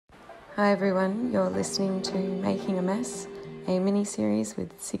Hi everyone, you're listening to Making a Mess, a mini-series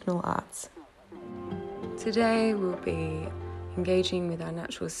with Signal Arts. Today we'll be engaging with our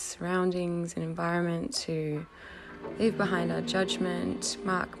natural surroundings and environment to leave behind our judgment,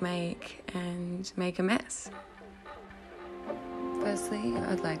 mark, make, and make a mess. Firstly,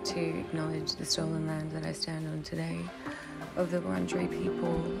 I'd like to acknowledge the stolen land that I stand on today of the Wurundjeri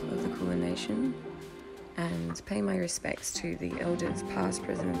people of the Kulin Nation, and pay my respects to the elders past,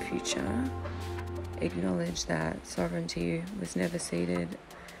 present and future, acknowledge that sovereignty was never ceded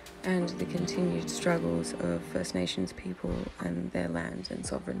and the continued struggles of First Nations people and their land and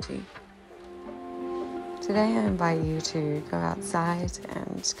sovereignty. Today I invite you to go outside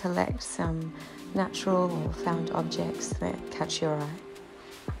and collect some natural or found objects that catch your eye.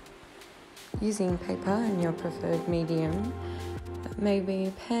 Using paper in your preferred medium,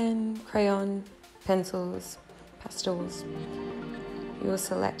 maybe pen, crayon, pencils, pastels, you will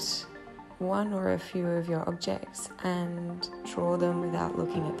select one or a few of your objects and draw them without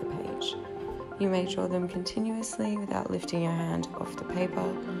looking at the page. You may draw them continuously without lifting your hand off the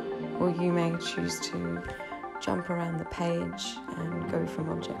paper, or you may choose to jump around the page and go from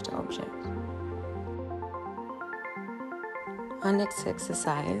object to object. Our next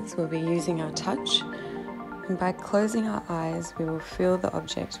exercise will be using our touch, and by closing our eyes we will feel the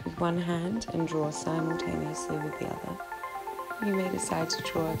object with one hand and draw simultaneously with the other. You may decide to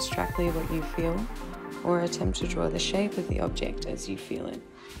draw abstractly what you feel, or attempt to draw the shape of the object as you feel it.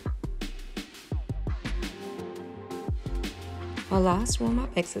 Our last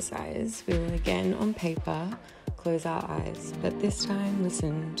warm-up exercise, we will again on paper close our eyes, but this time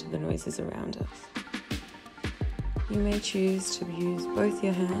listen to the noises around us. You may choose to use both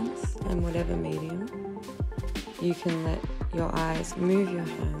your hands and whatever medium. You can let your eyes move your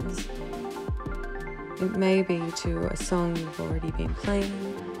hands. It may be to a song you've already been playing,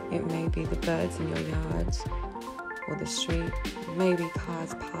 it may be the birds in your yard or the street, it may be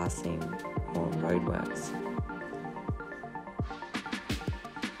cars passing or roadworks.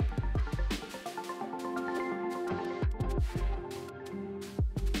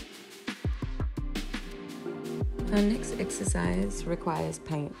 Our next exercise requires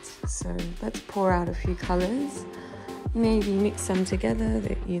paint, so let's pour out a few colours. Maybe mix some together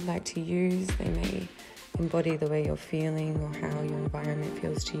that you'd like to use. They may embody the way you're feeling or how your environment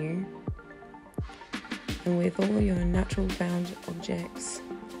feels to you. And with all your natural found objects,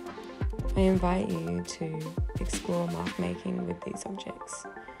 I invite you to explore mark making with these objects.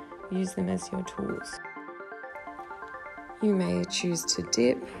 Use them as your tools. You may choose to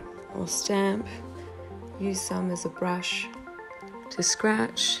dip or stamp. Use some as a brush to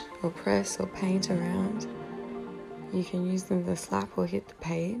scratch or press or paint around. You can use them to slap or hit the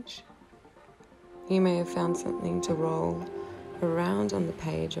page. You may have found something to roll around on the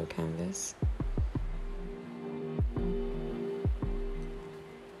page or canvas.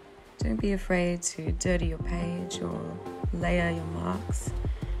 Don't be afraid to dirty your page or layer your marks.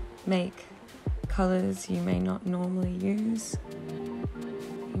 Make colours you may not normally use.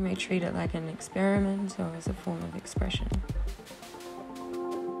 You may treat it like an experiment or as a form of expression.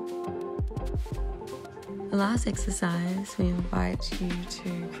 The last exercise, we invite you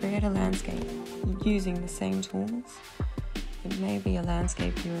to create a landscape using the same tools. It may be a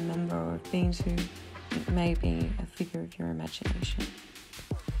landscape you remember or have been to. It may be a figure of your imagination.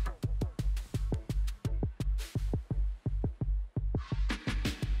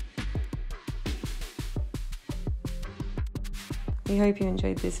 We hope you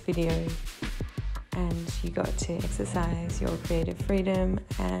enjoyed this video and you got to exercise your creative freedom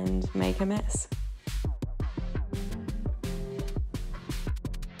and make a mess.